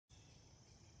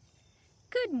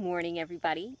Good morning,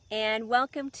 everybody, and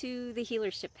welcome to the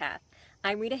Healership Path.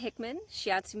 I'm Rita Hickman,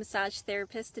 shiatsu massage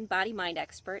therapist and body-mind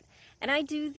expert, and I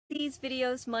do these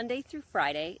videos Monday through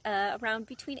Friday around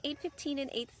between 8:15 and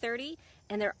 8:30,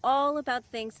 and they're all about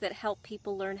things that help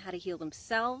people learn how to heal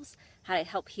themselves, how to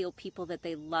help heal people that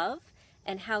they love,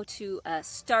 and how to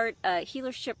start a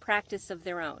healership practice of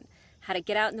their own, how to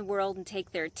get out in the world and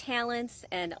take their talents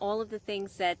and all of the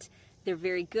things that they're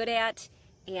very good at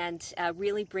and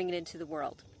really bring it into the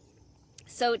world.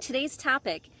 So today's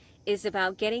topic is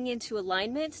about getting into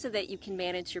alignment so that you can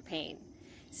manage your pain.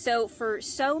 So for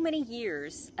so many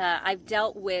years, I've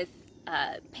dealt with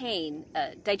pain,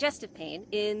 digestive pain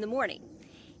in the morning.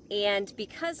 And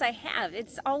because I have,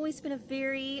 it's always been a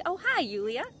very, oh hi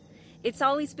Yulia, it's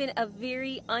always been a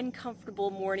very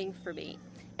uncomfortable morning for me.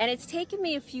 And it's taken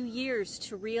me a few years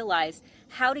to realize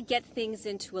how to get things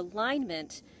into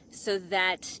alignment so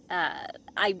that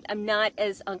I'm not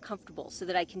as uncomfortable, so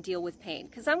that I can deal with pain.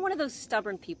 Because I'm one of those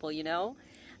stubborn people, you know.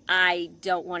 I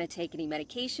don't want to take any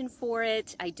medication for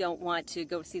it. I don't want to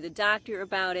go see the doctor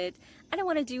about it. I don't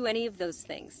want to do any of those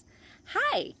things.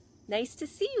 Hi, nice to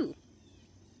see you.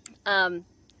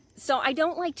 So I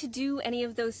don't like to do any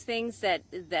of those things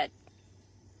that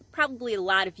probably a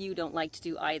lot of you don't like to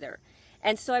do either.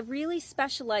 And so I've really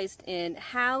specialized in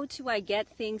how do I get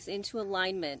things into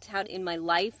alignment, how in my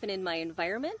life and in my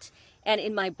environment and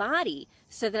in my body,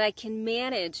 so that I can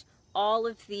manage all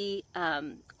of the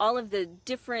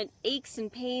different aches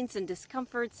and pains and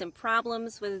discomforts and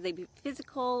problems, whether they be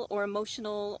physical or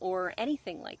emotional or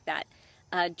anything like that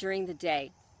during the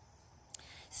day.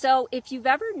 So if you've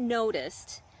ever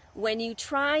noticed, when you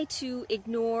try to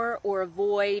ignore or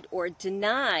avoid or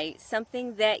deny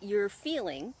something that you're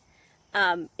feeling,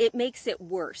 it makes it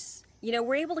worse. You know,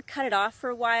 we're able to cut it off for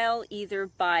a while, either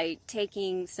by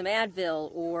taking some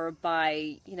Advil or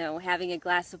by, you know, having a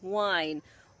glass of wine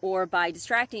or by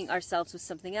distracting ourselves with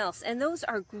something else. And those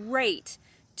are great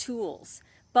tools.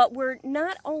 But we're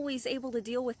not always able to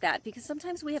deal with that because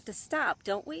sometimes we have to stop,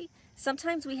 don't we?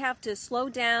 Sometimes we have to slow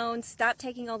down, stop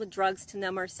taking all the drugs to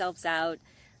numb ourselves out,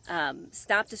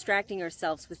 stop distracting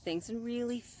ourselves with things and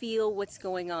really feel what's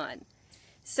going on.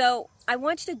 So I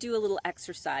want you to do a little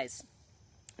exercise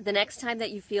the next time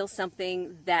that you feel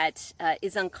something that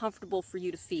is uncomfortable for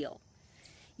you to feel.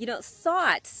 You know,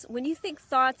 thoughts, when you think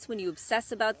thoughts, when you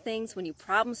obsess about things, when you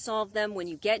problem solve them, when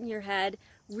you get in your head,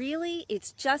 really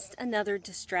it's just another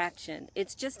distraction.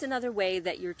 It's just another way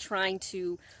that you're trying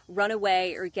to run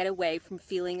away or get away from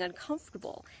feeling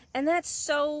uncomfortable. And that's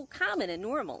so common and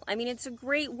normal. I mean, it's a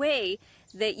great way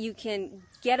that you can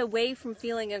get away from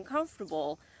feeling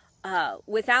uncomfortable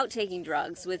without taking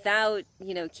drugs, without,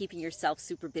 you know, keeping yourself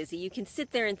super busy. You can sit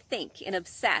there and think and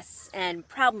obsess and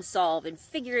problem solve and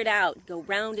figure it out, go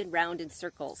round and round in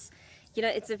circles. You know,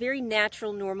 it's a very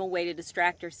natural, normal way to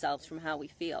distract ourselves from how we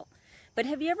feel. But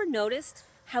have you ever noticed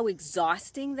how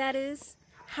exhausting that is?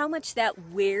 How much that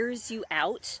wears you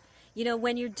out? You know,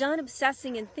 when you're done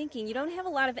obsessing and thinking, you don't have a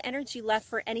lot of energy left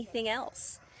for anything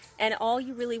else. And all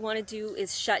you really want to do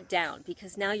is shut down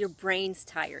because now your brain's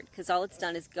tired because all it's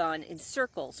done is gone in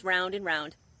circles, round and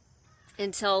round,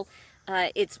 until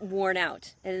it's worn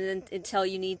out and then until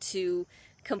you need to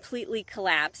completely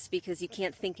collapse because you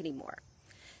can't think anymore.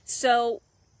 So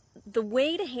the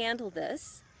way to handle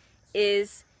this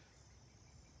is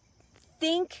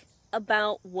think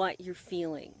about what you're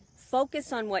feeling.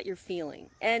 Focus on what you're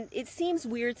feeling. And it seems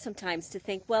weird sometimes to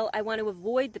think, well, I want to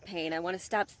avoid the pain. I want to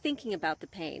stop thinking about the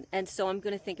pain. And so I'm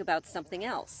going to think about something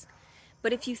else.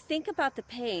 But if you think about the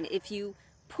pain, if you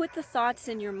put the thoughts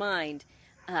in your mind,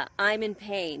 I'm in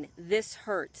pain, this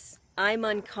hurts, I'm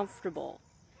uncomfortable,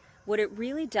 what it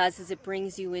really does is it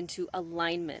brings you into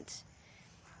alignment.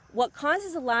 What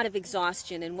causes a lot of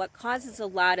exhaustion and what causes a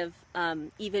lot of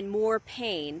even more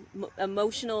pain,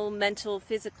 emotional, mental,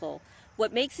 physical,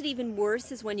 what makes it even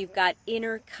worse is when you've got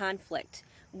inner conflict,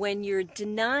 when you're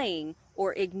denying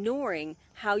or ignoring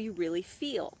how you really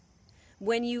feel.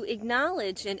 When you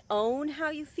acknowledge and own how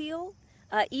you feel,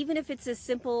 even if it's as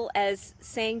simple as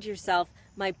saying to yourself,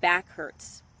 my back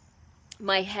hurts,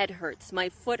 my head hurts, my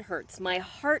foot hurts, my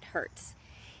heart hurts,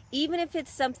 even if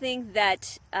it's something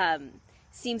that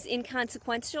seems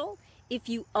inconsequential, if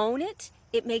you own it,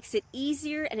 it makes it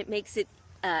easier and it makes it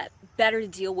better to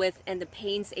deal with, and the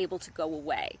pain's able to go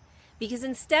away. Because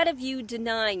instead of you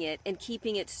denying it and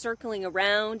keeping it circling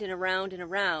around and around and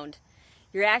around,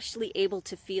 you're actually able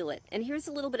to feel it. And here's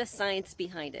a little bit of science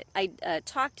behind it. I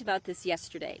talked about this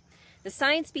yesterday. The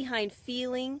science behind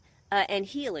feeling and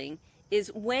healing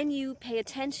is when you pay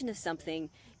attention to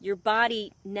something, your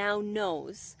body now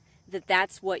knows that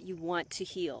that's what you want to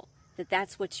heal, that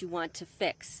that's what you want to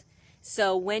fix.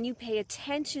 So when you pay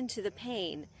attention to the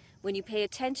pain, when you pay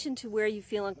attention to where you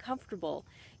feel uncomfortable,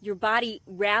 your body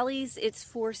rallies its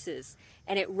forces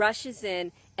and it rushes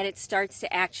in and it starts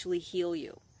to actually heal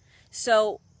you.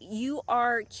 So you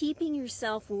are keeping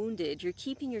yourself wounded, you're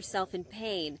keeping yourself in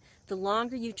pain the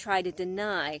longer you try to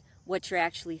deny what you're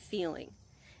actually feeling.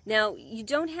 Now, you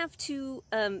don't have to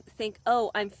think, oh,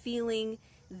 I'm feeling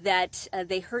that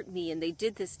they hurt me and they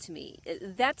did this to me.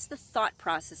 That's the thought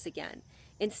process again.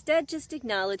 Instead, just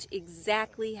acknowledge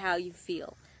exactly how you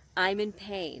feel. I'm in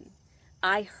pain.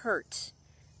 I hurt.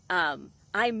 I'm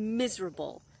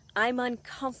miserable. I'm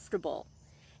uncomfortable.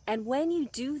 And when you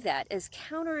do that, as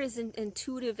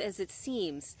counterintuitive as it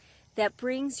seems, that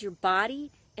brings your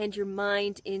body and your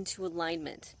mind into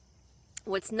alignment.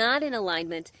 What's not in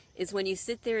alignment is when you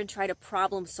sit there and try to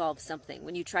problem solve something,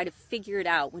 when you try to figure it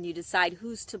out, when you decide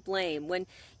who's to blame, when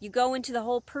you go into the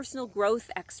whole personal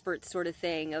growth expert sort of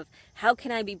thing of how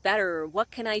can I be better, or what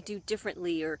can I do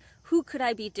differently, or who could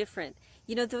I be different.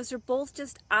 You know, those are both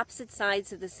just opposite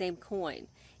sides of the same coin.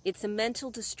 It's a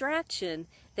mental distraction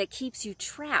that keeps you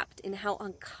trapped in how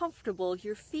uncomfortable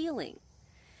you're feeling.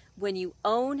 When you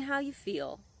own how you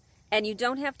feel, and you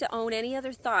don't have to own any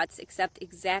other thoughts except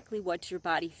exactly what your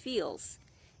body feels,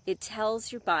 it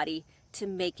tells your body to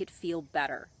make it feel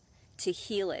better, to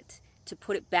heal it, to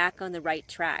put it back on the right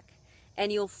track.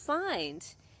 And you'll find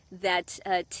that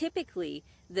typically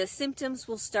the symptoms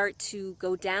will start to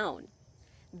go down.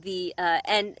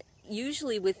 And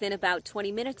usually within about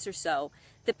 20 minutes or so,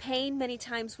 the pain many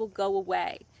times will go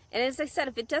away. And as I said,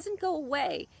 if it doesn't go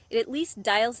away, it at least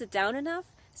dials it down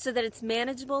enough so that it's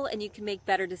manageable and you can make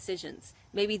better decisions.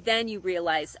 Maybe then you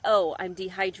realize, oh, I'm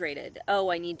dehydrated. Oh,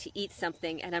 I need to eat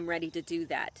something and I'm ready to do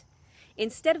that.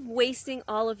 Instead of wasting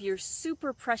all of your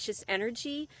super precious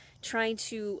energy trying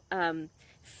to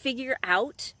figure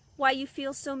out why you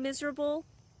feel so miserable,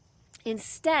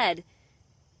 instead,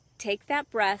 take that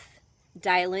breath,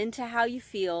 dial into how you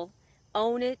feel,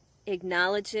 own it,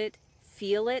 acknowledge it,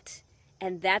 feel it,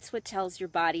 and that's what tells your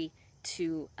body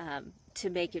to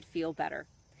make it feel better.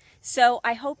 So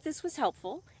I hope this was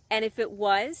helpful, and if it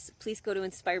was, please go to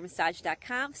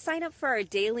inspiredmassage.com. Sign up for our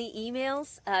daily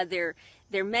emails.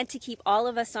 They're meant to keep all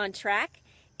of us on track,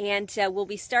 and we'll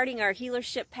be starting our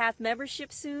Healership Path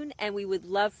membership soon, and we would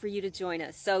love for you to join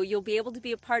us. So you'll be able to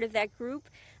be a part of that group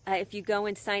if you go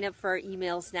and sign up for our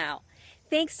emails now.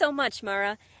 Thanks so much,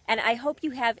 Mara, and I hope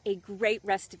you have a great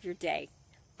rest of your day.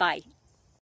 Bye.